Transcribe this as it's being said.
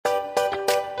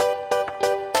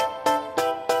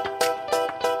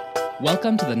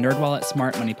Welcome to the NerdWallet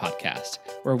Smart Money Podcast,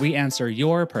 where we answer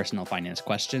your personal finance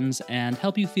questions and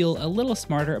help you feel a little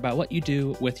smarter about what you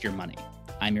do with your money.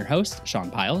 I'm your host, Sean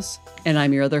Piles. And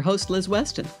I'm your other host, Liz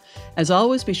Weston. As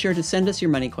always, be sure to send us your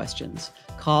money questions.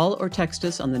 Call or text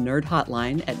us on the Nerd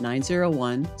Hotline at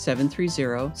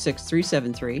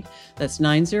 901-730-6373. That's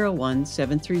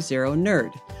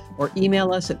 901-730-NERD. Or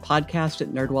email us at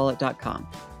podcast@nerdwallet.com.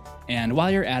 And while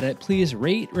you're at it, please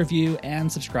rate, review,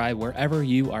 and subscribe wherever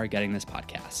you are getting this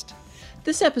podcast.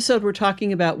 This episode, we're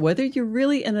talking about whether you're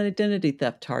really an identity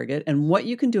theft target and what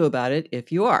you can do about it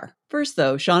if you are. First,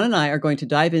 though, Sean and I are going to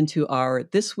dive into our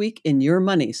This Week in Your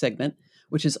Money segment,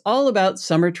 which is all about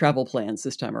summer travel plans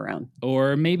this time around.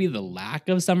 Or maybe the lack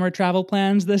of summer travel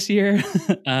plans this year.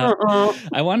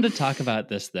 I wanted to talk about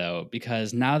this, though,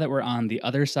 because now that we're on the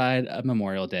other side of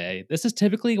Memorial Day, this is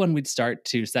typically when we'd start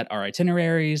to set our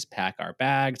itineraries, pack our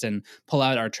bags, and pull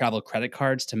out our travel credit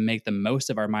cards to make the most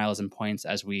of our miles and points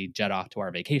as we jet off to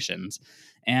our vacations.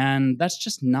 And that's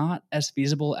just not as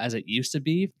feasible as it used to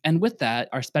be. And with that,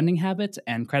 our spending habits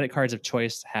and credit cards of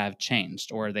choice have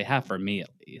changed, or they have for me at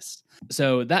least.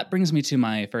 So that brings me to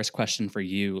my first question for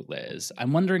you, Liz.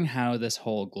 I'm wondering how this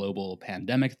whole global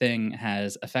pandemic thing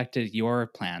has affected your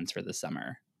plans for the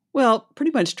summer. Well,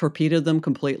 pretty much torpedoed them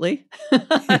completely.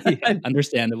 Yeah,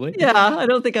 understandably. Yeah, I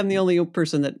don't think I'm the only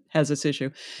person that has this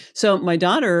issue. So my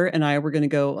daughter and I were going to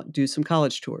go do some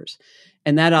college tours.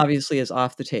 And that obviously is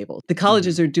off the table. The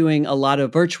colleges are doing a lot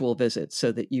of virtual visits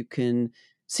so that you can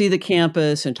see the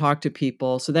campus and talk to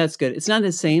people. So that's good. It's not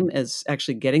the same as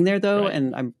actually getting there, though. Right.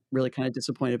 And I'm really kind of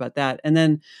disappointed about that. And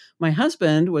then my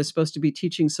husband was supposed to be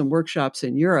teaching some workshops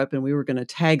in Europe, and we were going to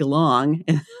tag along.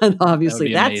 And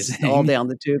obviously that's all down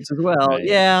the tubes as well. Right.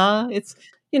 Yeah, it's...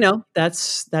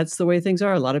 that's the way things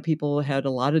are. A lot of people had a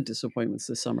lot of disappointments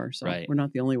this summer, so We're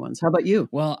not the only ones. How about you?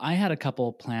 Well, I had a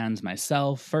couple plans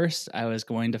myself. First, I was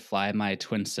going to fly my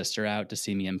twin sister out to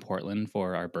see me in Portland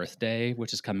for our birthday,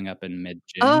 which is coming up in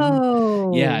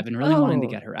mid-June. Yeah, I've been really wanting to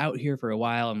get her out here for a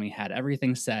while, and we had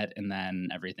everything set, and then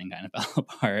everything kind of fell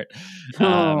apart.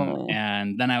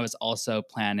 And then I was also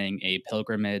planning a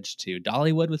pilgrimage to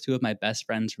Dollywood with two of my best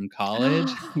friends from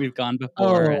college. We've gone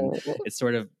before, and it's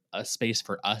sort of a space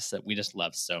for us that we just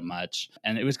love so much.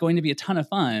 And it was going to be a ton of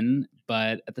fun,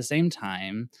 but at the same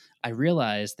time, I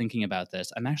realized thinking about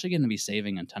this, I'm actually going to be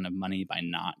saving a ton of money by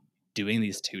not doing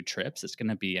these two trips. It's going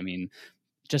to be,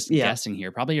 guessing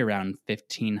here, probably around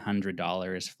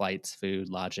 $1,500, flights, food,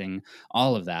 lodging,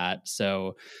 all of that.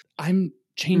 So I'm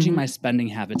changing my spending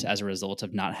habits as a result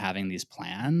of not having these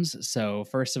plans. So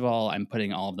first of all, I'm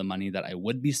putting all of the money that I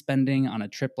would be spending on a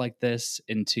trip like this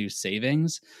into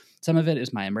savings. Some of it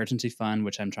is my emergency fund,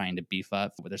 which I'm trying to beef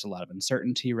up. There's a lot of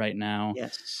uncertainty right now.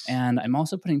 Yes. And I'm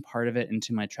also putting part of it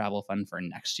into my travel fund for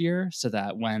next year so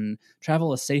that when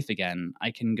travel is safe again, I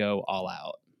can go all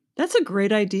out. That's a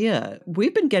great idea.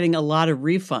 We've been getting a lot of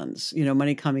refunds,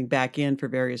 money coming back in for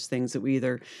various things that we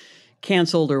either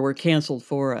canceled or were canceled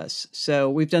for us. So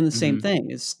we've done the same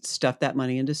thing, is stuff that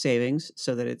money into savings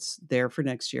so that it's there for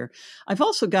next year. I've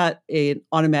also got an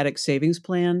automatic savings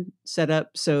plan set up.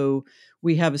 So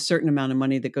we have a certain amount of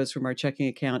money that goes from our checking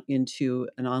account into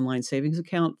an online savings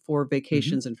account for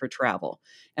vacations and for travel.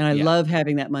 And I love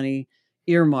having that money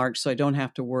earmarked so I don't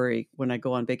have to worry when I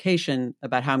go on vacation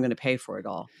about how I'm going to pay for it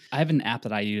all. I have an app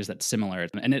that I use that's similar,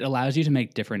 and it allows you to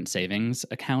make different savings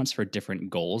accounts for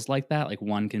different goals like that. Like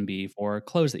one can be for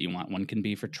clothes that you want, one can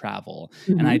be for travel.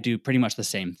 And I do pretty much the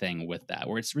same thing with that,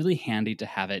 where it's really handy to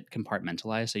have it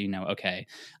compartmentalized. So, okay,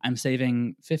 I'm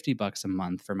saving $50 a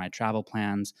month for my travel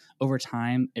plans. Over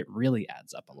time, it really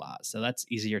adds up a lot. So that's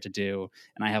easier to do.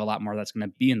 And I have a lot more that's going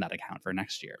to be in that account for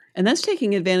next year. And that's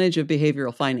taking advantage of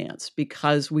behavioral finance, because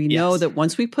we know that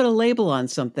once we put a label on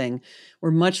something,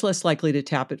 we're much less likely to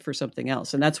tap it for something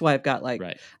else. And that's why I've got I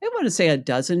want to say a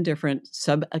dozen different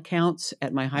sub accounts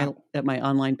at my at my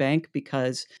online bank,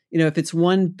 because, if it's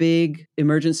one big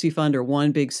emergency fund or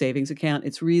one big savings account,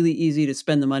 it's really easy to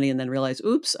spend the money and then realize,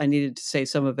 oops, I needed to save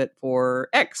some of it for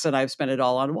X and I've spent it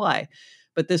all on Y.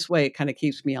 But this way it kind of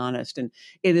keeps me honest. And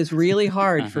it is really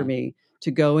hard for me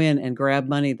to go in and grab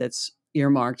money that's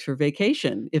earmarked for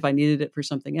vacation if I needed it for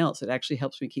something else. It actually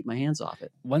helps me keep my hands off it.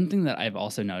 One thing that I've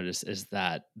also noticed is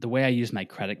that the way I use my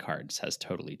credit cards has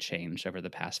totally changed over the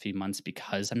past few months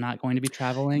because I'm not going to be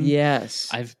traveling. Yes.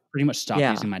 I've pretty much stopped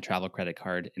using my travel credit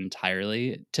card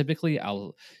entirely. Typically,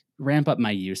 I'll ramp up my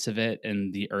use of it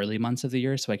in the early months of the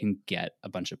year so I can get a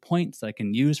bunch of points that I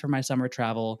can use for my summer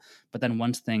travel. But then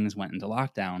once things went into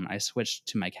lockdown, I switched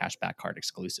to my cashback card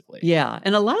exclusively. Yeah.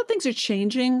 And a lot of things are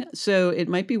changing. So it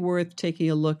might be worth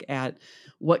taking a look at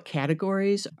what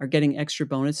categories are getting extra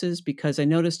bonuses, because I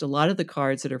noticed a lot of the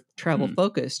cards that are travel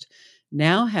focused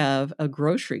now have a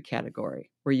grocery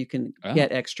category where you can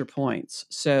get extra points.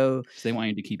 So they want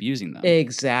you to keep using them.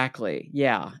 Exactly.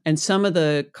 Yeah. And some of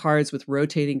the cards with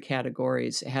rotating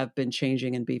categories have been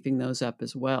changing and beefing those up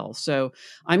as well. So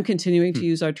I'm continuing to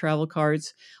use our travel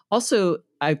cards. Also,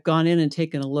 I've gone in and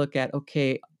taken a look at,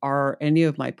 okay, are any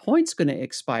of my points going to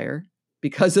expire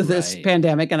because of this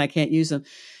pandemic and I can't use them?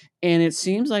 And it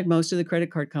seems like most of the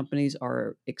credit card companies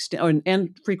are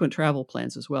and frequent travel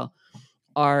plans as well,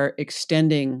 are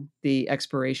extending the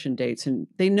expiration dates, and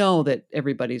they know that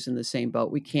everybody's in the same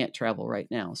boat. We can't travel right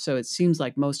now. So it seems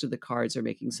like most of the cards are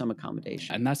making some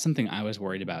accommodation. And that's something I was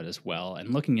worried about as well.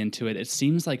 And looking into it, it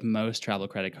seems like most travel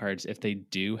credit cards, if they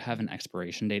do have an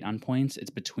expiration date on points,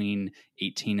 it's between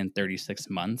 18 and 36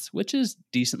 months, which is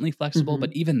decently flexible,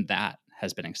 but even that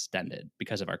has been extended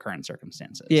because of our current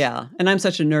circumstances. Yeah. And I'm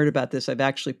such a nerd about this. I've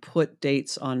actually put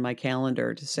dates on my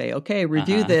calendar to say, okay,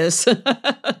 review this,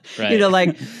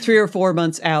 like 3 or 4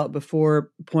 months out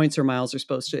before points or miles are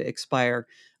supposed to expire.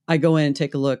 I go in and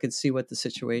take a look and see what the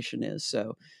situation is.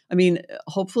 So, I mean,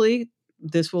 hopefully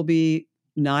this will be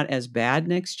not as bad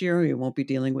next year. We won't be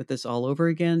dealing with this all over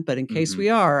again. But in case we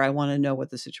are, I want to know what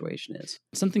the situation is.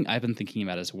 Something I've been thinking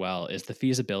about as well is the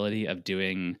feasibility of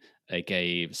doing like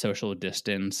a social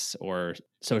distance or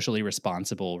socially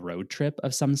responsible road trip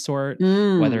of some sort,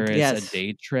 whether it's a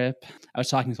day trip. I was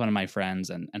talking with one of my friends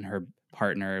and her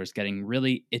partner was getting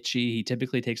really itchy. He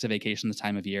typically takes a vacation this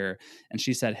time of year. And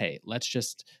she said, hey, let's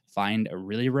just find a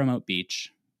really remote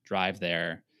beach, drive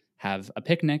there, have a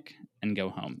picnic, and go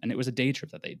home. And it was a day trip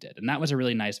that they did. And that was a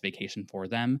really nice vacation for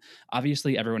them.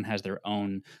 Obviously, everyone has their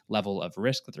own level of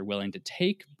risk that they're willing to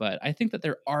take. But I think that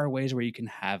there are ways where you can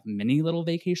have mini little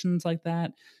vacations like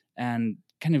that and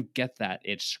kind of get that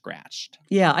itch scratched.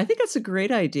 Yeah, I think that's a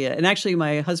great idea. And actually,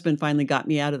 my husband finally got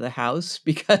me out of the house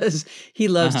because he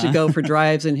loves to go for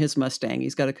drives in his Mustang.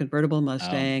 He's got a convertible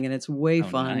Mustang and it's way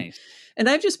fun. Nice. And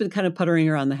I've just been kind of puttering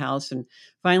around the house, and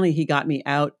finally he got me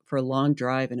out for a long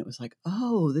drive, and it was like,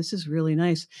 oh, this is really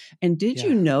nice. And did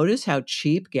you notice how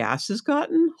cheap gas has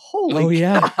gotten? Holy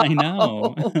cow. I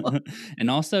know. And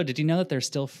also, did you know that there's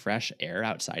still fresh air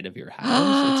outside of your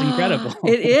house? It's incredible.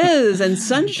 It is. And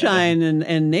sunshine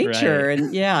and nature. Right.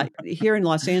 And here in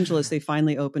Los Angeles, they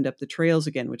finally opened up the trails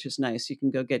again, which is nice. You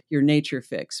can go get your nature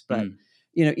fix. But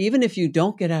even if you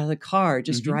don't get out of the car,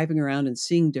 just driving around and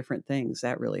seeing different things,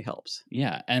 that really helps.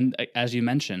 Yeah. And as you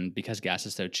mentioned, because gas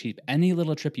is so cheap, any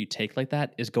little trip you take like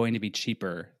that is going to be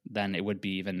cheaper than it would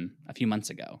be even a few months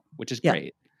ago, which is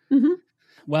great.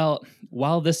 Well,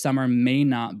 while this summer may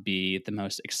not be the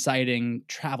most exciting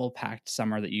travel-packed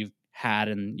summer that you've had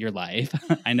in your life,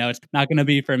 I know it's not going to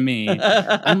be for me.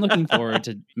 I'm looking forward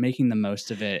to making the most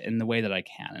of it in the way that I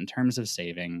can in terms of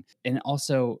saving and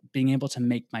also being able to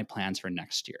make my plans for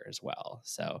next year as well.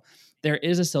 So there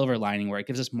is a silver lining where it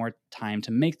gives us more time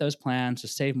to make those plans, to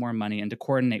save more money, and to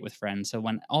coordinate with friends. So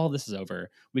when all this is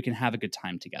over, we can have a good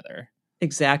time together.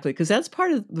 Exactly, because that's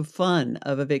part of the fun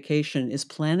of a vacation is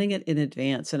planning it in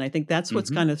advance. And I think that's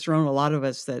what's kind of thrown a lot of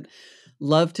us that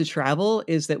love to travel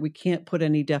is that we can't put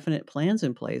any definite plans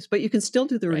in place. But you can still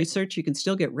do the research. You can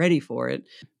still get ready for it.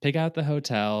 Pick out the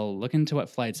hotel, look into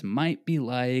what flights might be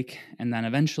like, and then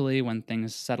eventually when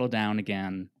things settle down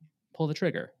again, pull the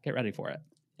trigger. Get ready for it.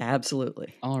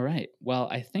 Absolutely. All right. Well,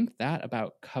 I think that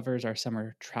about covers our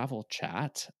summer travel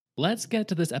chat. Let's get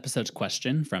to this episode's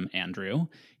question from Andrew.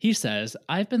 He says,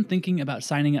 I've been thinking about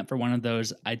signing up for one of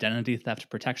those identity theft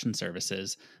protection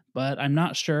services, but I'm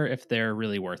not sure if they're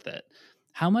really worth it.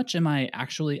 How much am I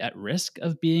actually at risk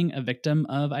of being a victim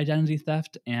of identity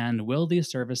theft? And will these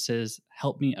services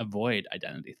help me avoid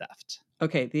identity theft?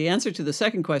 Okay, the answer to the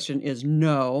second question is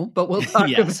no, but we'll talk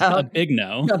about a big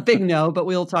no. A big no, but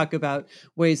we'll talk about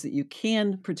ways that you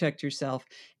can protect yourself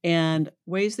and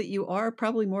ways that you are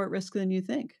probably more at risk than you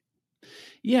think.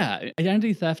 Yeah,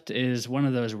 identity theft is one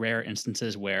of those rare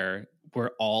instances where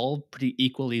we're all pretty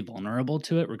equally vulnerable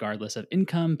to it, regardless of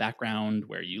income, background,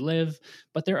 where you live.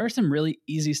 But there are some really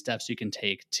easy steps you can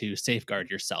take to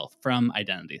safeguard yourself from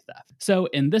identity theft. So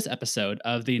in this episode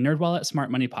of the NerdWallet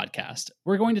Smart Money Podcast,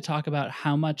 we're going to talk about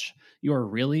how much you're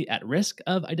really at risk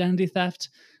of identity theft,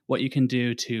 what you can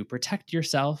do to protect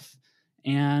yourself,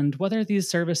 and whether these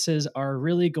services are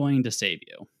really going to save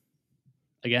you.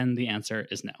 Again, the answer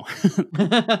is no.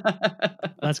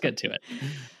 Let's get to it.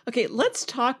 Okay, let's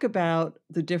talk about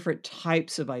the different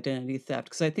types of identity theft,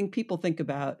 because I think people think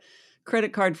about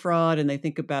credit card fraud and they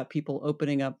think about people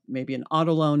opening up maybe an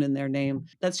auto loan in their name.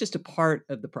 That's just a part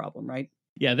of the problem, right?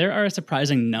 Yeah, there are a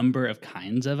surprising number of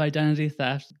kinds of identity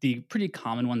theft. The pretty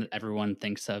common one that everyone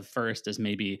thinks of first is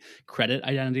maybe credit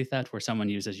identity theft, where someone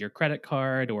uses your credit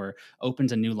card or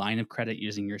opens a new line of credit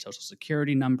using your social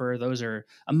security number. Those are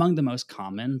among the most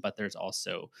common, but there's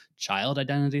also child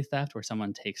identity theft, where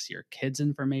someone takes your kid's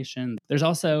information. There's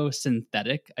also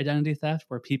synthetic identity theft,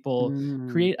 where people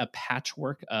Mm. create a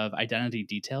patchwork of identity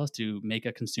details to make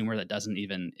a consumer that doesn't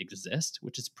even exist,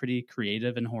 which is pretty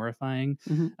creative and horrifying.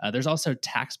 Mm-hmm. There's also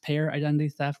taxpayer identity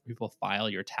theft, where people file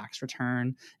your tax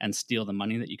return and steal the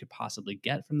money that you could possibly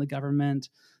get from the government.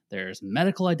 There's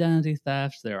medical identity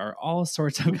theft. There are all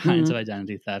sorts of kinds of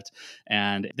identity theft.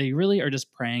 And they really are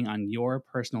just preying on your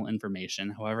personal information,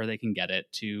 however they can get it,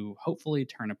 to hopefully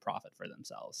turn a profit for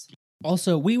themselves.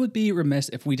 Also, we would be remiss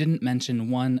if we didn't mention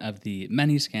one of the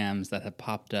many scams that have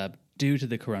popped up due to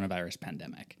the coronavirus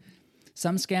pandemic.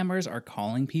 Some scammers are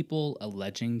calling people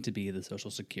alleging to be the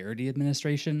Social Security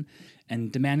Administration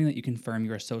and demanding that you confirm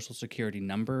your Social Security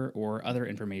number or other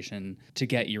information to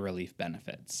get your relief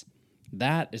benefits.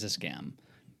 That is a scam.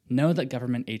 Know that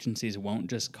government agencies won't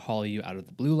just call you out of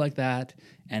the blue like that,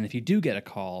 and if you do get a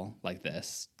call like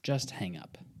this, just hang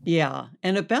up. Yeah.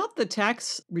 And about the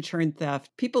tax return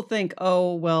theft, people think,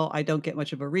 oh, well, I don't get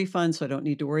much of a refund, so I don't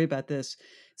need to worry about this.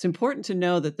 It's important to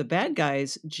know that the bad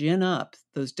guys gin up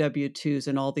those W-2s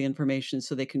and all the information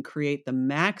so they can create the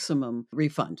maximum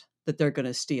refund that they're going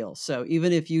to steal. So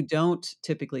even if you don't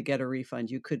typically get a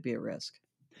refund, you could be at risk.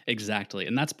 Exactly.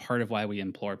 And that's part of why we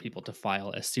implore people to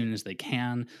file as soon as they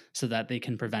can so that they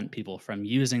can prevent people from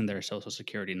using their social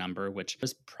security number, which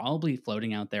is probably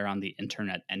floating out there on the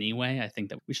internet anyway. I think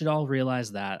that we should all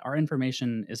realize that our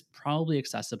information is probably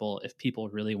accessible if people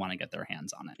really want to get their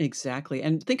hands on it. Exactly.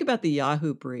 And think about the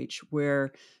Yahoo breach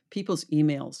where people's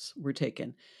emails were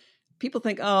taken. People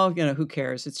think, oh, who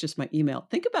cares? It's just my email.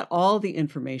 Think about all the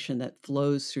information that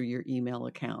flows through your email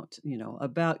account,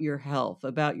 about your health,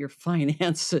 about your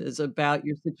finances, about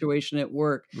your situation at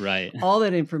work. Right. All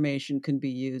that information can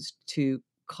be used to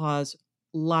cause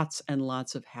lots and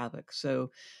lots of havoc.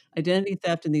 So identity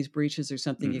theft and these breaches are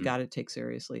something you got to take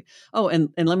seriously. Oh,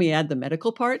 and let me add the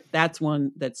medical part. That's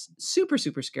one that's super,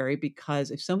 super scary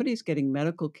because if somebody's getting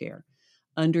medical care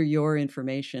under your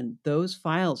information, those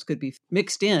files could be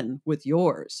mixed in with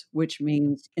yours, which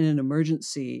means in an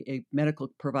emergency, a medical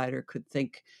provider could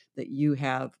think that you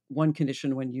have one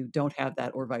condition when you don't have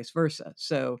that, or vice versa.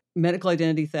 So medical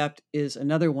identity theft is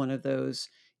another one of those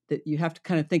that you have to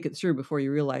kind of think it through before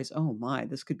you realize, oh my,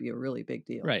 this could be a really big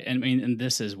deal. Right. And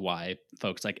this is why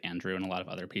folks like Andrew and a lot of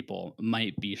other people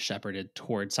might be shepherded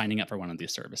toward signing up for one of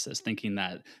these services, thinking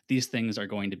that these things are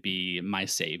going to be my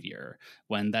savior,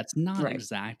 when that's not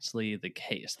exactly the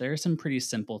case. There are some pretty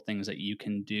simple things that you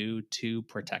can do to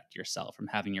protect yourself from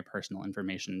having your personal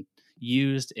information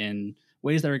used in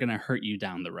ways that are going to hurt you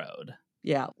down the road.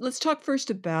 Yeah. Let's talk first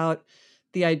about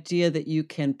the idea that you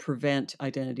can prevent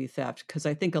identity theft, because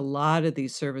I think a lot of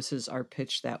these services are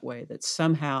pitched that way, that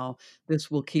somehow this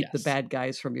will keep the bad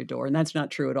guys from your door. And that's not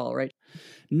true at all, right?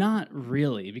 Not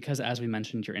really, because as we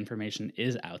mentioned, your information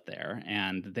is out there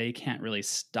and they can't really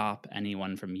stop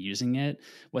anyone from using it.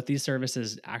 What these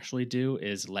services actually do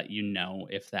is let you know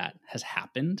if that has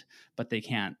happened, but they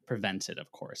can't prevent it,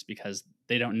 of course, because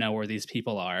they don't know where these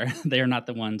people are. They are not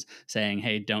the ones saying,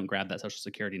 hey, don't grab that social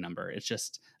security number. It's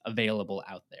just available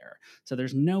out there. So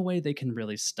there's no way they can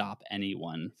really stop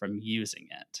anyone from using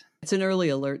it. It's an early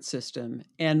alert system.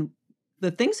 And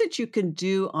the things that you can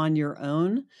do on your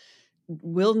own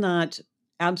will not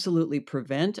absolutely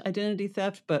prevent identity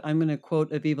theft, but I'm going to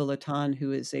quote Aviva Latan,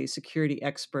 who is a security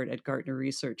expert at Gartner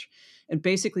Research, and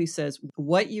basically says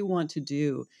what you want to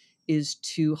do is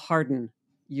to harden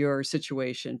your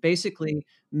situation. Basically,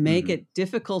 make it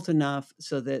difficult enough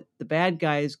so that the bad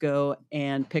guys go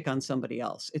and pick on somebody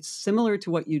else. It's similar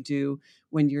to what you do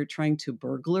when you're trying to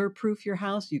burglar proof your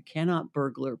house. You cannot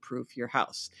burglar proof your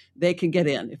house. They can get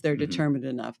in if they're determined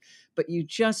enough, but you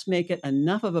just make it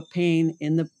enough of a pain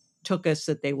in the tuchus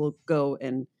that they will go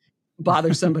and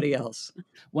bother somebody else.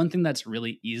 One thing that's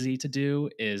really easy to do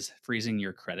is freezing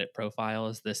your credit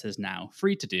profiles. This is now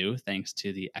free to do thanks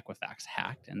to the Equifax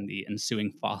hack and the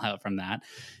ensuing fallout from that.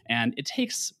 And it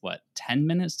takes, 10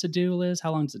 minutes to do, Liz?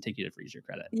 How long does it take you to freeze your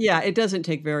credit? Yeah, it doesn't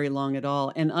take very long at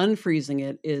all. And unfreezing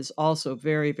it is also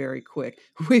very, very quick.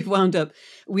 We've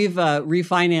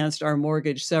refinanced our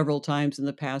mortgage several times in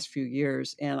the past few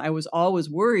years. And I was always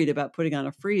worried about putting on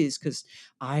a freeze because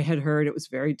I had heard it was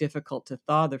very difficult to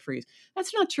thaw the freeze.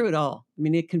 That's not true at all. I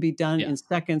mean, it can be done in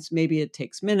seconds. Maybe it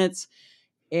takes minutes.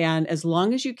 And as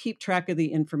long as you keep track of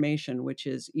the information, which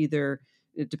is either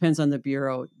It depends on the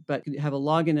bureau, but you have a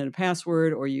login and a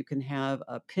password, or you can have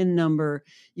a PIN number.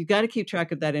 You got to keep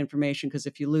track of that information, because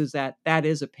if you lose that, that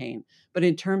is a pain. But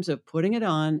in terms of putting it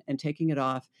on and taking it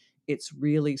off, it's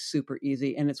really super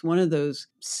easy. And it's one of those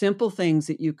simple things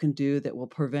that you can do that will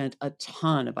prevent a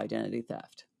ton of identity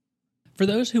theft. For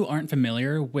those who aren't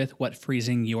familiar with what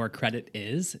freezing your credit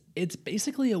is, it's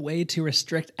basically a way to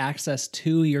restrict access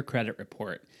to your credit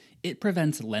report. It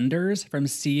prevents lenders from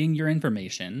seeing your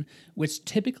information, which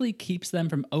typically keeps them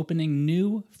from opening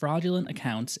new fraudulent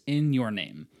accounts in your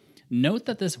name. Note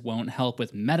that this won't help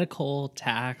with medical,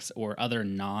 tax, or other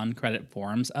non-credit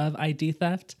forms of ID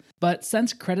theft, but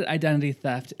since credit identity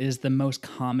theft is the most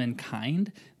common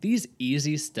kind, these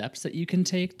easy steps that you can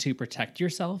take to protect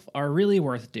yourself are really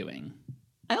worth doing.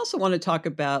 I also want to talk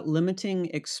about limiting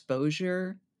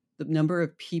exposure, the number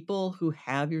of people who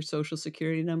have your Social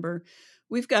Security number.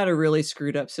 We've got a really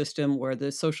screwed up system where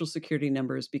the Social Security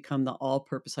numbers become the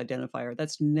all-purpose identifier.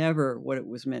 That's never what it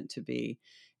was meant to be.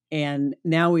 And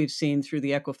now we've seen through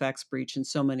the Equifax breach and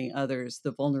so many others,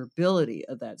 the vulnerability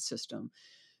of that system.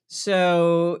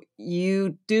 So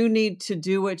you do need to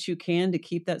do what you can to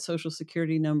keep that Social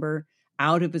Security number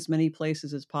out of as many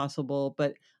places as possible.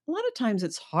 But a lot of times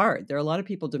it's hard. There are a lot of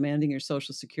people demanding your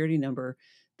Social Security number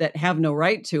that have no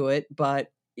right to it,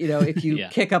 but if you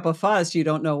kick up a fuss, you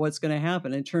don't know what's going to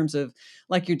happen in terms of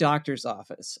like your doctor's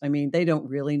office. I mean, they don't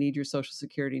really need your Social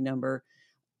Security number.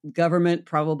 Government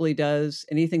probably does.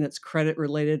 Anything that's credit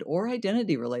related or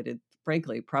identity related,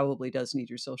 frankly, probably does need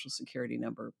your Social Security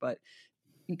number. But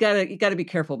you gotta be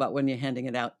careful about when you're handing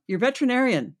it out. Your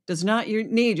veterinarian does not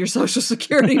need your Social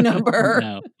Security number.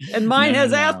 No. And mine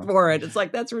has asked for it. It's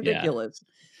like, that's ridiculous.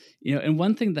 And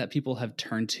one thing that people have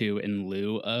turned to in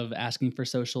lieu of asking for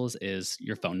socials is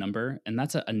your phone number. And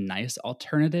that's a nice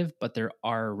alternative, but there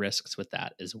are risks with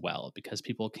that as well, because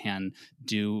people can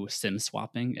do SIM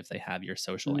swapping if they have your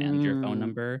social and your phone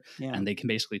number, and they can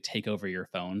basically take over your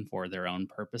phone for their own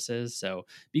purposes. So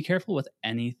be careful with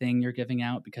anything you're giving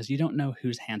out, because you don't know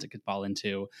whose hands it could fall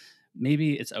into.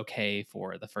 Maybe it's okay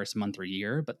for the first month or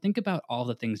year, but think about all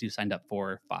the things you signed up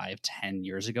for 5-10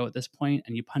 years ago at this point,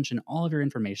 and you punch in all of your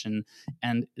information,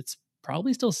 and it's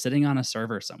probably still sitting on a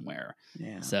server somewhere.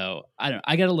 Yeah. So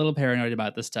I get a little paranoid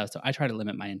about this stuff, so I try to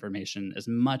limit my information as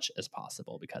much as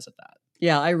possible because of that.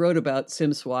 Yeah, I wrote about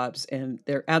SIM swaps, and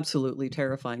they're absolutely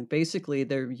terrifying. Basically,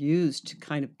 they're used to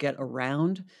kind of get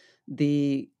around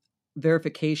the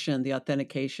verification, the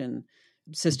authentication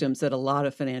systems that a lot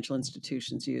of financial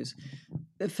institutions use.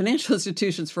 The financial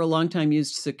institutions for a long time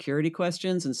used security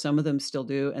questions, and some of them still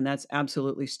do. And that's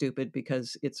absolutely stupid,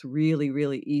 because it's really,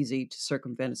 really easy to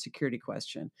circumvent a security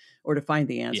question or to find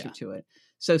the answer to it.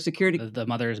 So security... The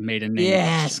mother's maiden name.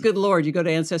 Yes, question. Good Lord. You go to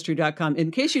Ancestry.com.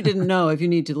 In case you didn't know, if you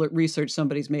need to research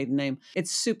somebody's maiden name, it's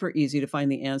super easy to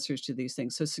find the answers to these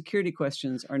things. So security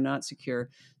questions are not secure.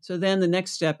 So then the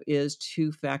next step is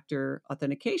two-factor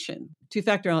authentication.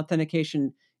 Two-factor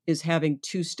authentication is having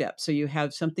two steps. So you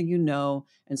have something you know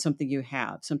and something you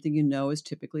have. Something you know is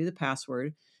typically the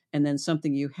password. And then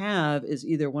something you have is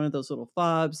either one of those little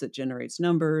fobs that generates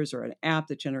numbers, or an app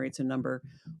that generates a number,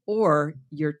 or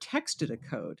you're texted a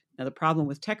code. Now, the problem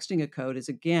with texting a code is,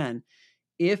 again,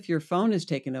 if your phone is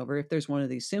taken over, if there's one of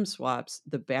these SIM swaps,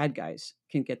 the bad guys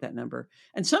can get that number.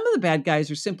 And some of the bad guys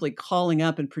are simply calling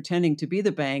up and pretending to be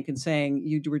the bank and saying,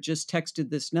 you were just texted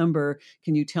this number.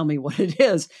 Can you tell me what it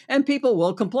is? And people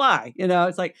will comply.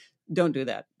 It's like, don't do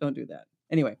that. Don't do that.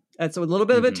 Anyway, that's a little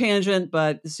bit of a tangent,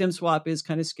 but the SIM swap is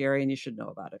kind of scary, and you should know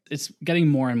about it. It's getting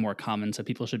more and more common, so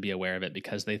people should be aware of it,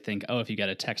 because they think, if you get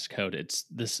a text code, it's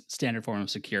this standard form of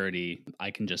security.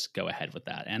 I can just go ahead with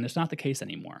that. And it's not the case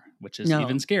anymore, which is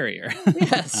even scarier.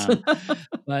 Yes.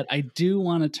 But I do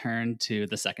want to turn to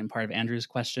the second part of Andrew's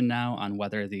question now, on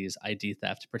whether these ID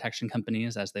theft protection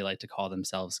companies, as they like to call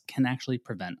themselves, can actually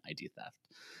prevent ID theft.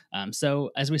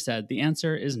 So as we said, the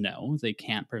answer is no. They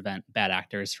can't prevent bad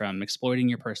actors from exploiting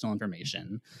your personal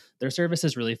information. Their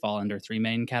services really fall under three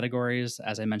main categories.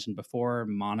 As I mentioned before,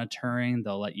 monitoring.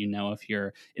 They'll let you know if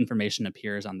your information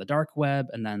appears on the dark web,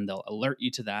 and then they'll alert you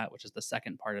to that, which is the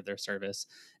second part of their service.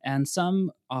 And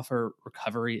some offer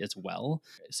recovery as well.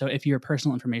 So if your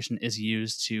personal information is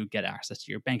used to get access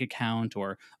to your bank account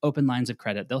or open lines of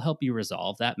credit, they'll help you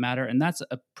resolve that matter. And that's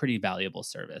a pretty valuable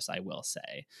service, I will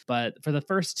say. But for the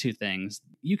first two things,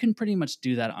 you can pretty much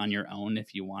do that on your own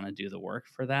if you want to do the work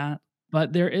for that.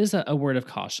 But there is a word of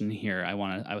caution here I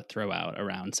would throw out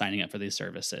around signing up for these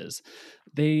services.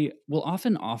 They will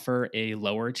often offer a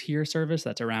lower tier service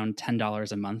that's around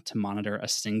 $10 a month to monitor a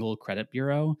single credit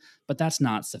bureau, but that's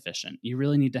not sufficient. You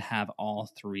really need to have all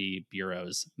three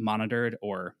bureaus monitored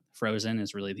or frozen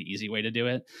is really the easy way to do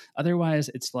it. Otherwise,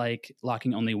 it's like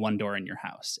locking only one door in your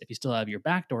house. If you still have your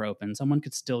back door open, someone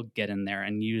could still get in there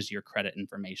and use your credit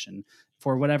information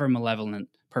for whatever malevolent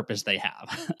purpose they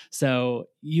have. So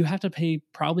you have to pay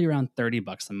probably around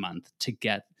 $30 a month to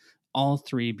get all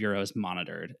 3 bureaus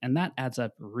monitored. And that adds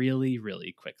up really,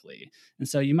 really quickly. And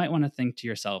so you might want to think to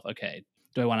yourself, okay,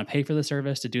 do I want to pay for the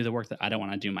service to do the work that I don't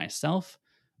want to do myself?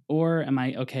 Or am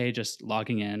I okay just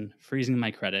logging in, freezing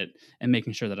my credit, and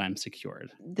making sure that I'm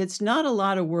secured? That's not a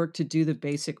lot of work to do the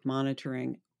basic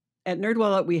monitoring. At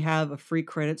NerdWallet, we have a free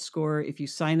credit score. If you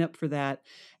sign up for that,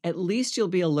 at least you'll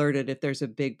be alerted if there's a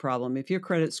big problem. If your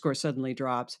credit score suddenly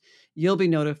drops, you'll be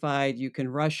notified. You can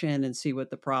rush in and see what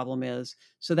the problem is.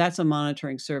 So that's a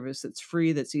monitoring service that's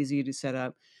free, that's easy to set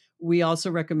up. We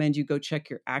also recommend you go check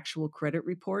your actual credit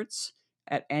reports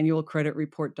at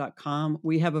annualcreditreport.com.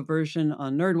 We have a version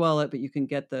on NerdWallet, but you can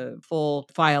get the full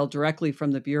file directly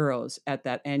from the bureaus at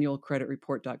that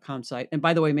annualcreditreport.com site. And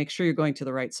by the way, make sure you're going to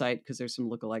the right site because there's some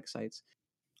lookalike sites.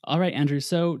 All right, Andrew.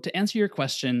 So to answer your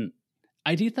question,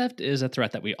 ID theft is a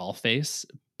threat that we all face,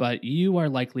 but you are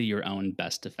likely your own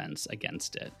best defense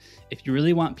against it. If you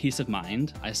really want peace of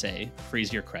mind, I say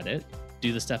freeze your credit,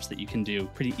 do the steps that you can do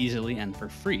pretty easily and for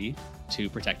free to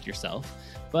protect yourself.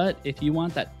 But if you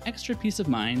want that extra peace of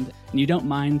mind and you don't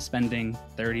mind spending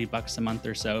 $30 a month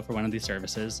or so for one of these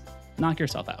services, knock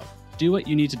yourself out. Do what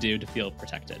you need to do to feel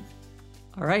protected.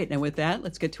 All right, and with that,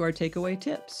 let's get to our takeaway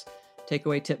tips.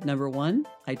 Takeaway tip number 1,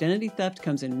 identity theft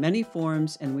comes in many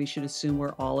forms and we should assume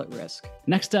we're all at risk.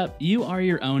 Next up, you are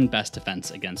your own best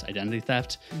defense against identity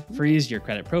theft. Freeze your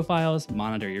credit profiles,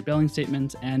 monitor your billing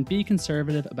statements, and be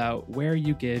conservative about where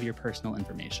you give your personal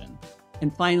information.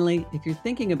 And finally, if you're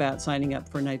thinking about signing up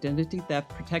for an identity theft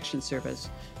protection service,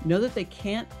 know that they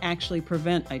can't actually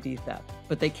prevent ID theft,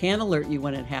 but they can alert you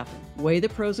when it happens. Weigh the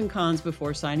pros and cons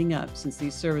before signing up, since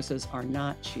these services are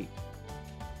not cheap.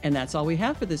 And that's all we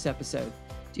have for this episode.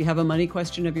 Do you have a money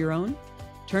question of your own?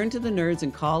 Turn to the nerds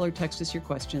and call or text us your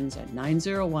questions at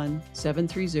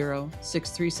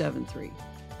 901-730-6373.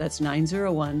 That's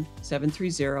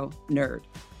 901-730-NERD.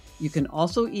 You can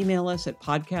also email us at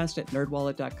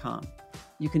podcast@nerdwallet.com.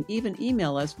 You can even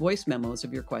email us voice memos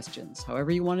of your questions. However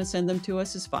you want to send them to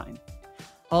us is fine.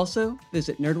 Also,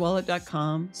 visit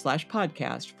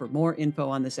nerdwallet.com/podcast for more info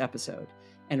on this episode.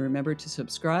 And remember to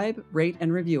subscribe, rate,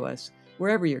 and review us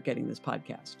wherever you're getting this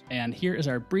podcast. And here is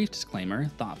our brief disclaimer,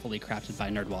 thoughtfully crafted by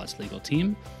NerdWallet's legal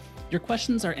team. Your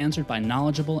questions are answered by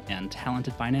knowledgeable and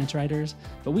talented finance writers,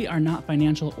 but we are not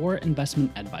financial or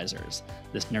investment advisors.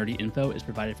 This nerdy info is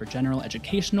provided for general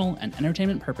educational and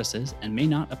entertainment purposes and may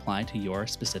not apply to your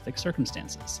specific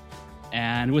circumstances.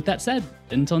 And with that said,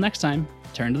 until next time,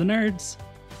 turn to the nerds.